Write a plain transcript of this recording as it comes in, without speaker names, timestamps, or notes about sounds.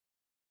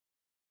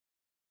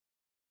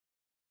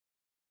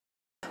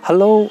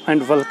Hello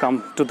and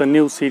welcome to the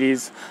new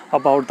series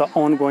about the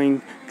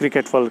ongoing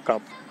Cricket World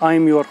Cup. I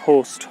am your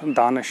host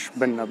Daanish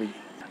Bin Nabi.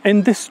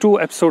 In this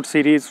two-episode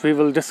series, we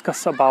will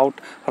discuss about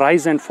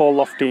rise and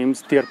fall of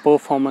teams, their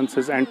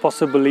performances and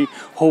possibly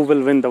who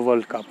will win the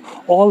World Cup.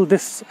 All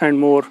this and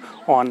more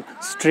on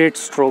Straight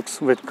Strokes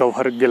with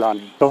Gowhar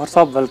Geelani. Gowhar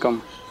Saab,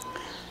 welcome.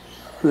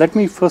 Let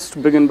me first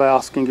begin by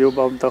asking you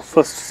about the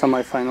first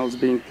semi-finals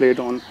being played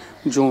on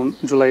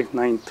July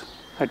 9th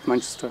at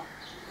Manchester.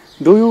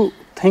 Do you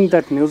think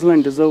that New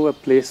Zealand deserve a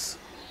place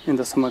in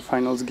the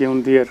semi-finals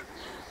given their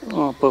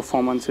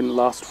performance in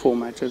last 4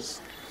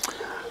 matches?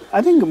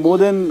 I think more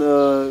than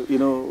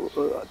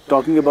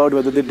talking about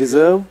whether they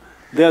deserve,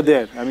 they are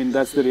there. I mean,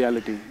 that's the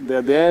reality. They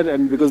are there,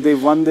 and because they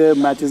won their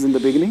matches in the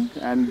beginning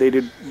and they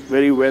did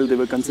very well. They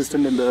were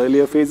consistent in the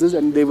earlier phases,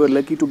 and they were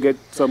lucky to get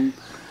some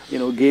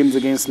games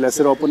against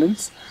lesser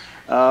opponents.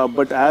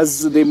 But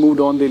as they moved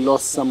on, they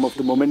lost some of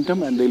the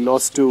momentum, and they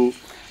lost to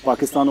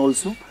Pakistan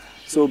also.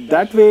 So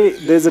that way,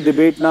 there's a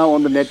debate now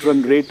on the net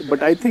run rate.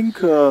 But I think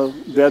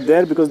they are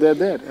there because they are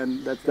there,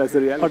 and that's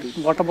the reality.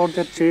 But what about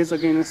their chase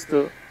against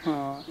the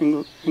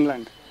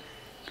England?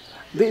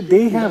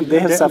 They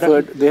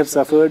have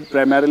suffered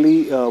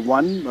primarily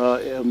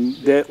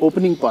their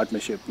opening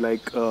partnership,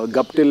 like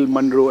Guptill,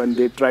 Munro, and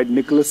they tried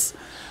Nicholas.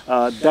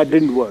 That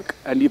didn't work.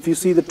 And if you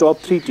see the top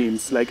 3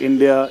 teams like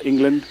India,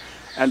 England,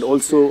 and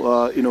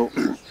also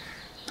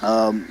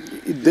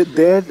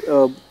their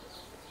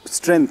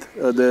strength,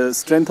 the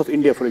strength of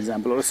India, for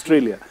example, or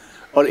Australia,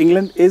 or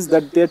England, is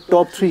that their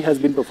top 3 has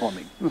been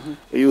performing.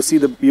 You see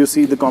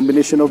the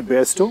combination of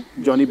Bairstow,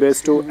 Johnny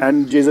Bairstow,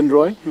 and Jason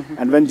Roy.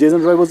 And when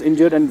Jason Roy was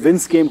injured and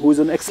Vince came, who is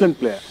an excellent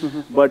player,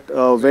 but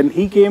when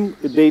he came,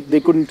 they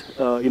couldn't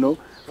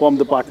form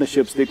the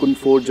partnerships. They couldn't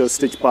forge or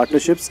stitch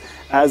partnerships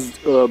as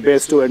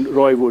Bairstow and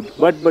Roy would.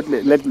 But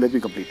let me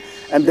complete.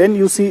 And then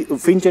you see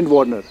Finch and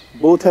Warner.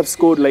 Both have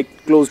scored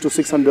like close to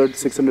 600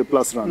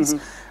 plus runs.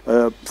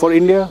 For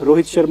India,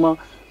 Rohit Sharma,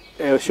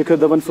 Shikhar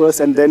Dhawan first,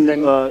 and then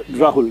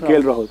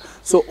KL Rahul.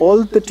 So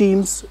all the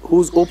teams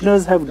whose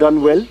openers have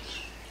done well,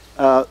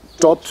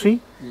 top 3,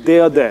 they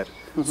are there.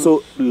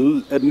 So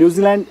New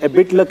Zealand a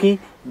bit lucky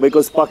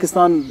because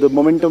Pakistan, the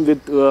momentum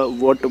with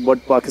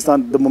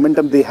the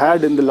momentum they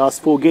had in the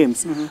last 4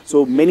 games.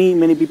 So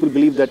many people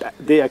believe that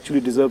they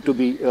actually deserve to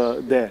be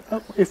there.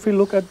 If we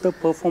look at the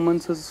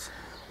performances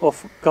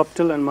of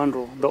Guptill and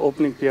Munro, the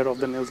opening pair of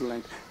the New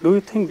Zealand, do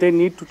you think they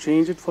need to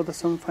change it for the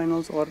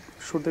semi-finals, or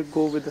should they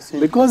go with the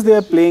same? Because they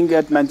are playing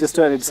at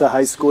Manchester and it's a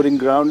high-scoring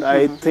ground,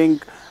 I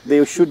think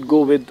they should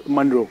go with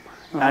Munro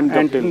and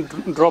Guptill.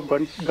 And drop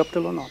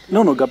Guptill or not?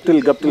 No,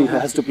 Guptill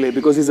has to play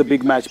because he's a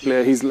big match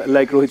player. He's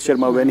like Rohit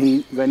Sharma when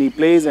he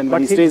plays and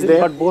when he stays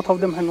there. But both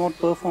of them have not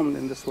performed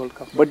in this World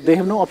Cup. But they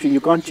have no option. You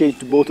can't change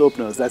to both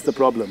openers. That's the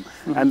problem.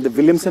 And the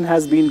Williamson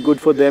has been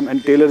good for them,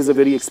 and Taylor is a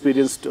very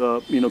experienced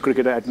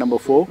cricketer at number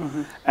 4.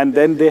 And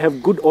then they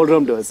have good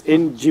all-rounders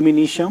in Jimmy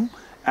Neesham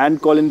and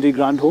Colin de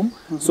Grandhomme.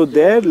 So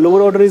their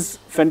lower order is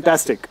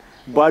fantastic.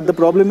 But the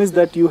problem is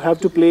that you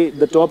have to play,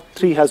 the top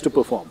 3 has to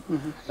perform,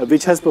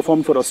 which has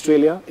performed for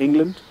Australia,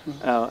 England,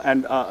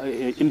 and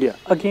India.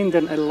 Again,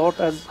 then a lot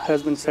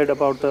has been said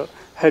about the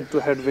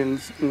head-to-head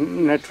wins,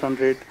 net run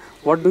rate.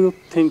 What do you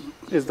think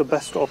is the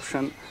best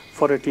option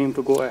for a team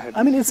to go ahead?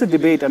 I mean, it's a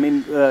debate. I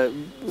mean,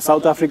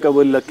 South Africa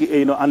were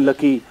lucky,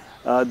 unlucky.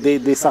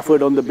 They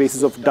suffered on the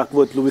basis of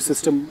Duckworth-Lewis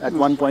system at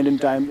one point in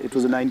time. It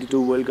was a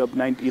 92 World Cup.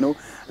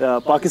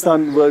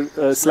 Pakistan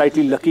were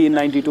slightly lucky in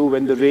 92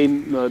 when the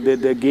rain,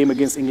 their game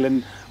against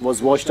England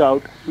was washed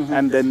out,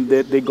 and then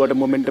they got a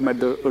momentum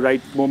at the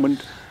right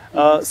moment.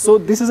 So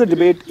this is a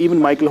debate. Even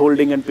Michael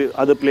Holding and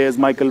other players,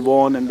 Michael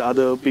Vaughan and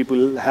other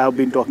people have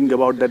been talking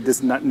about that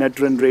this net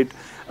run rate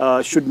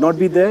should not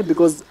be there,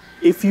 because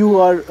if you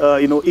are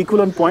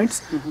equal on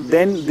points,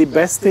 then the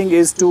best thing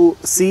is to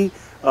see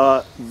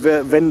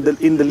in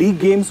the league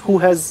games who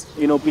has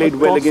played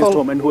well against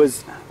home and who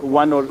has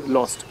won or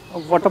lost.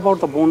 What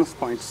about the bonus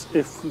points,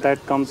 if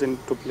that comes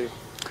into play?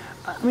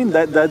 I mean,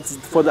 that's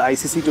for the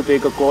ICC to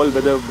take a call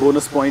whether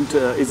bonus point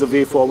is a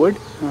way forward,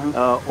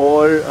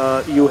 or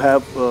you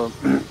have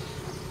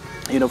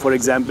for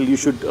example, you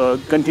should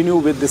continue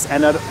with this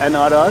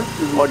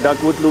NRR or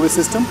Duckworth-Lewis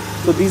system.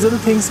 So these are the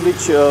things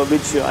which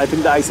I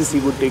think the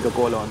ICC would take a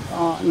call on.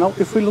 Now,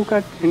 if we look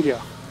at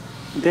India,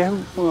 they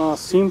have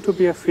seem to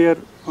be a fair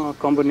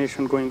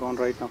combination going on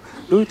right now.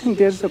 Do you think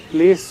there's a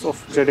place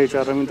of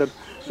Ravindra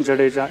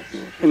Jadeja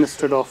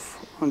instead of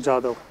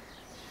Jadhav?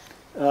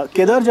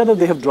 Kedar Jadhav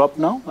they have dropped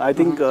now. I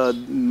think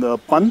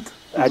Pant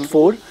at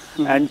 4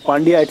 and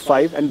Pandya at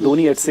 5 and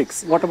Dhoni at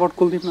 6. What about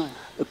Kuldeep Nayak?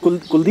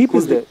 Kuldeep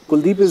is there.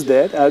 Kuldeep is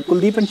there.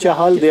 Kuldeep and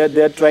Chahal,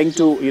 they are trying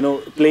to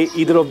play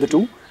either of the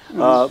two.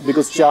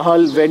 Because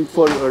Chahal went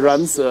for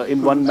runs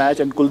in one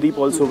match and Kuldeep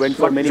also went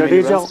for many runs.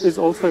 Jadeja is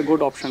also a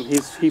good option.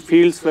 He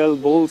fields well,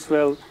 bowls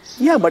well.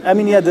 Yeah, but I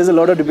mean, yeah, there's a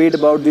lot of debate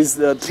about these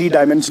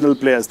three-dimensional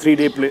players,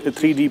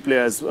 3D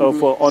players,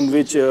 on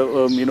which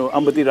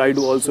Ambati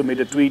Rayudu also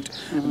made a tweet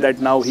that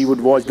now he would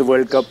watch the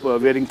World Cup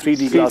wearing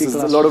 3D glasses.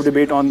 There's a lot of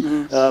debate on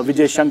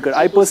Vijay Shankar.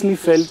 I personally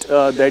felt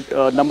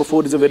that number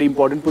 4 is a very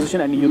important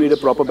position, and you need a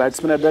proper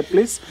batsman at that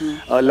place,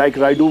 like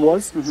Rayudu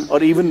was,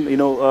 or even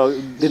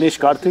Dinesh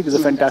Karthik is a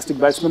fantastic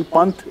batsman.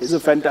 Pant is a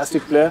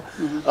fantastic player.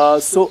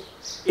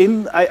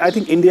 I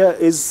think India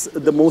is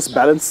the most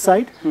balanced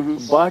side,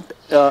 but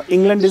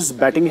England is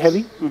batting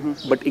heavy.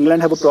 But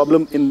England have a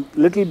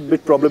little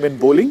bit problem in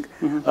bowling.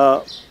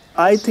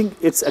 I think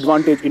it's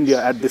advantage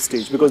India at this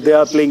stage because they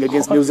are playing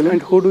against New Zealand.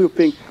 And who do you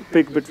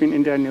pick between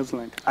India and New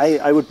Zealand?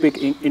 I would pick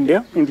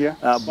India. India.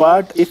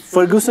 But if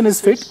Ferguson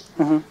is fit,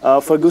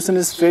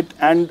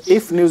 and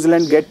if New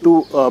Zealand get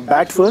to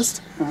bat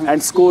first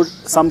and score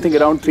something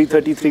around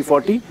 330,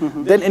 340,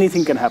 then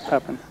anything can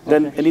happen.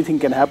 Then anything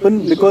can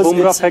happen because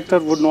Bumrah factor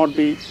would not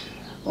be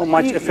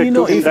much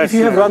effective. If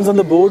you have runs on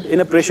the board in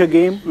a pressure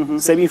game,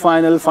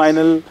 semi-final,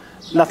 final,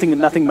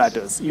 nothing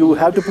matters. You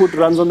have to put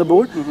runs on the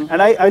board.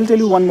 And I'll tell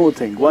you one more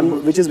thing.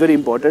 One which is very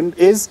important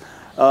is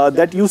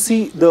that you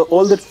see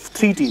all the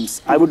 3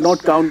 teams. I would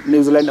not count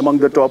New Zealand among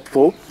the top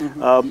 4,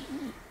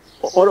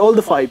 or all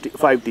the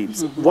five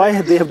teams.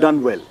 Why they have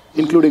done well,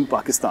 including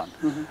Pakistan,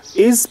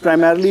 is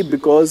primarily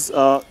because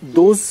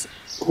those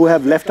who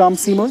have left-arm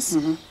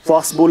seamers,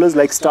 fast bowlers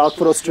like Stark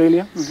for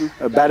Australia,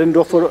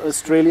 Barrendorf for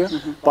Australia,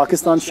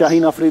 Pakistan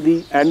Shaheen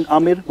Afridi and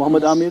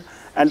Mohammad Amir,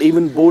 and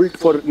even Bolt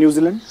for New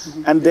Zealand.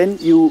 And then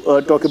you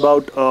talk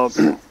about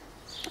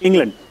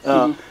England.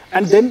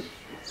 And then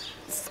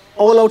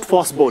all-out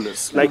fast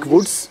bowlers like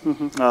Woods,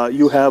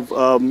 you have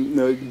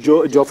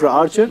Jofra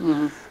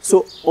Archer.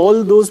 So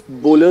all those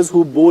bowlers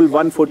who bowl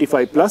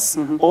 145 plus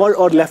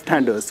or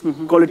left-handers,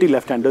 quality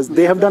left-handers,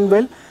 they have done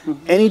well.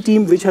 Any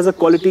team which has a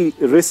quality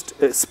wrist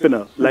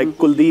spinner like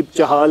Kuldeep,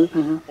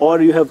 Chahal,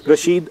 or you have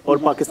Rashid, or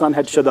Pakistan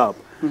had Shadab.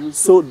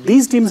 So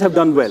these teams have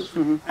done well.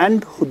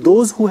 And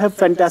those who have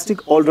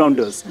fantastic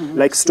all-rounders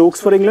like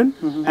Stokes for England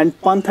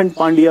and Pant and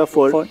Pandya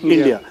for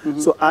India.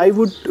 So I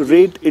would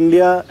rate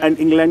India and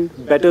England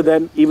better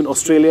than even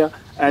Australia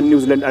and New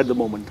Zealand at the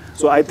moment.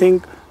 So I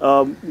think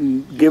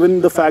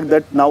given the fact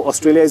that now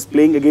Australia is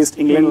playing against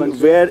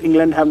England, where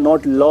England have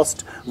not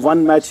lost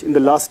one match in the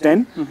last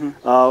 10,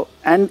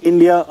 and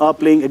India are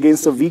playing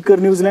against a weaker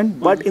New Zealand,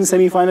 but in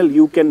semi-final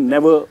you can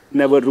never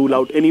rule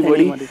out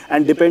anybody,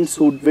 and depends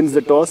who wins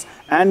the toss.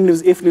 And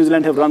if New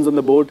Zealand have runs on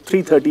the board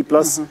 330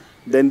 plus,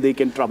 then they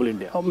can trouble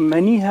India.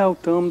 Many have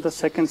termed the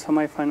second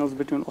semi-finals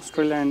between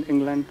Australia and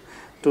England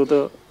to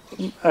the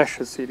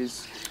Ashes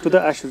series.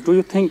 Do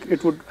you think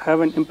it would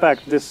have an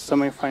impact, this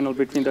semi-final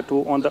between the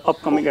two, on the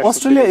upcoming Ashes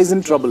Australia series? is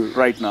in trouble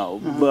right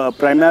now,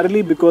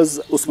 primarily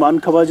because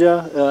Usman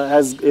Khawaja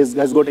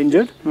has got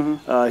injured.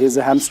 He's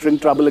a hamstring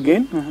trouble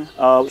again.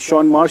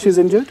 Sean Marsh is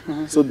injured,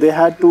 so they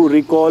had to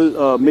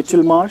recall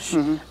Mitchell Marsh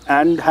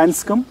and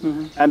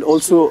Hanscom, and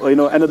also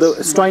another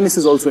Stoinis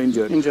is also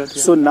injured.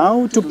 So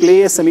now to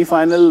play a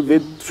semi-final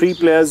with 3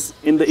 players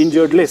in the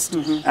injured list,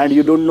 and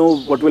you don't know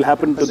what will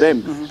happen to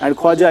them. And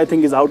Khawaja I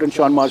think is out and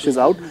Sean Marsh is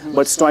out,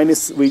 but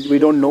Stoinis we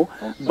don't know.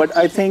 But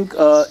I think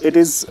it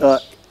is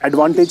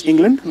advantage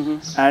England,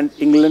 and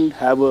England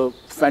have a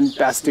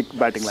fantastic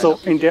batting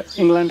lineup.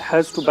 So England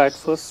has to bat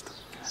first.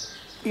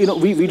 We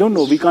don't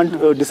know. We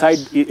can't decide.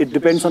 It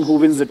depends on who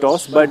wins the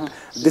toss. But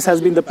this has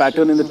been the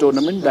pattern in the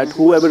tournament, that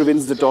whoever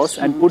wins the toss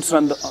and puts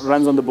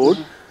runs on the board,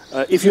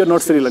 if you're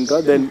not Sri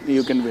Lanka, then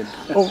you can win.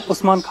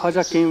 Usman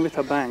Khawaja came with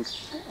a bang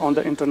on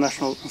the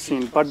international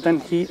scene, but then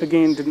he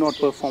again did not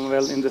perform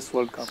well in this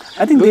World Cup.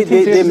 I think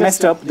they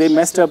messed up. They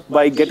messed up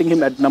by getting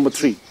him at number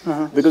 3,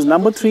 because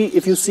number 3,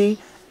 if you see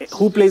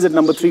who plays at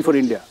number 3 for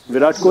India,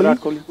 Virat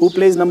Kohli. Who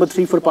plays number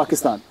 3 for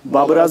Pakistan,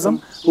 Babar Azam.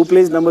 Who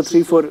plays number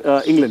 3 for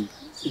England,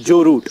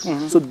 Joe Root.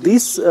 So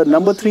this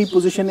number 3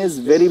 position is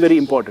very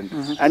important,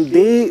 and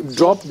they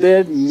dropped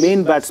their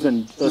main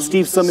batsman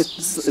Steve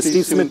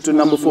Smith to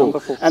number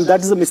 4, and that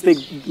is a mistake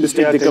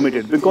they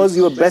committed, because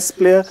your best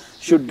player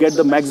should get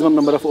the maximum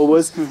number of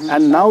overs,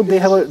 and now they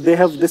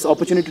have this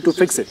opportunity to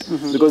fix it,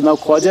 because now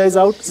Khawaja is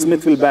out,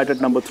 Smith will bat at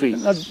number 3.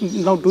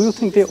 Now do you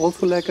think they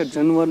also lack a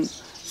genuine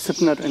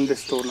spinner in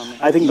this tournament?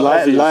 I think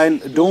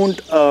Lion,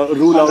 don't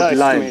rule out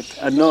Lion.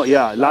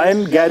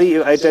 Lion,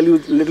 Gary, I tell you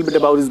a little bit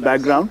about his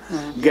background.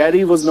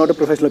 Gary was not a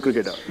professional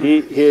cricketer.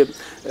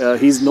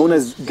 He's known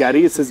as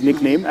Gary, it's his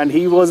nickname, and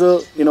he was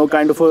a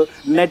kind of a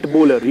net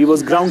bowler. He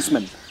was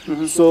groundsman.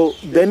 So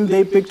then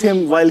they picked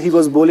him while he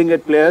was bowling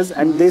at players,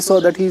 and they saw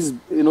that he's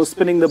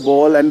spinning the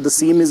ball and the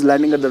seam is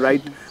landing at the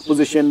right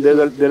position. There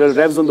are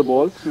revs on the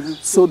ball.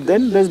 So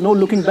then there's no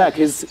looking back.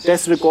 His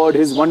test record,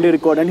 his one-day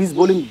record, and he's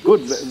bowling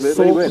good,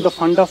 very well. So the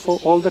funda for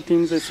all the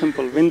teams is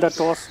simple: win the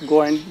toss,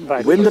 go and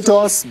bat. Win the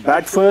toss,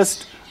 bat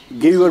first,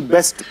 give your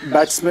best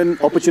batsman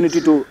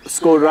opportunity to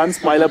score runs,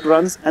 pile up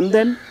runs, and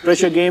then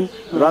pressure game,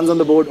 runs on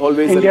the board,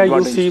 always India, an you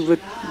advantage. see with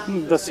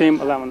the same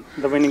 11,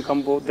 the winning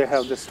combo they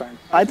have this time?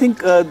 I think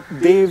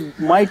they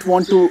might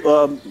want to,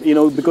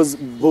 because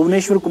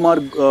Bhuvneshwar Kumar,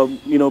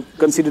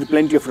 conceded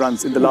plenty of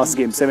runs in the last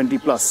game, 70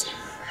 plus.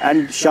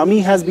 And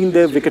Shami has been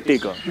their wicket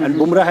taker, and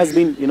Bumrah has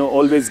been,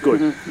 always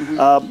good.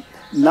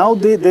 Now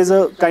there's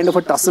a kind of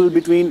a tussle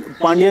between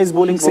Pandya is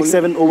bowling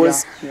 6-7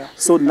 overs.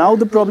 So now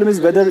the problem is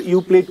whether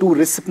you play two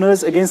wrist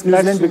spinners against New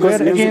Zealand,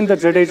 because again the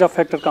Jadeja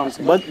factor comes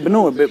in. But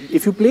no,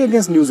 if you play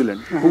against New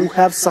Zealand, who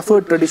have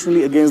suffered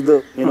traditionally against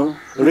the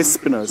wrist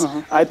spinners,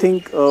 I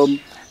think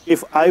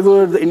if I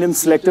were the Indian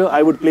selector,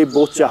 I would play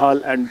both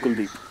Chahal and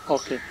Kuldeep.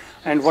 Okay.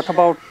 And what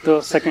about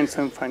the second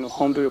semi-final?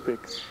 Whom do you pick?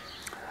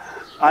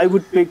 I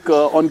would pick,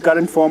 on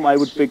current form, I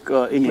would pick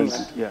England.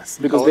 Yes,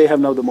 because they have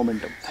now the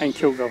momentum.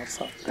 Thank you, Gowhar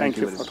sir. Thank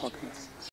you for very much. talking to us.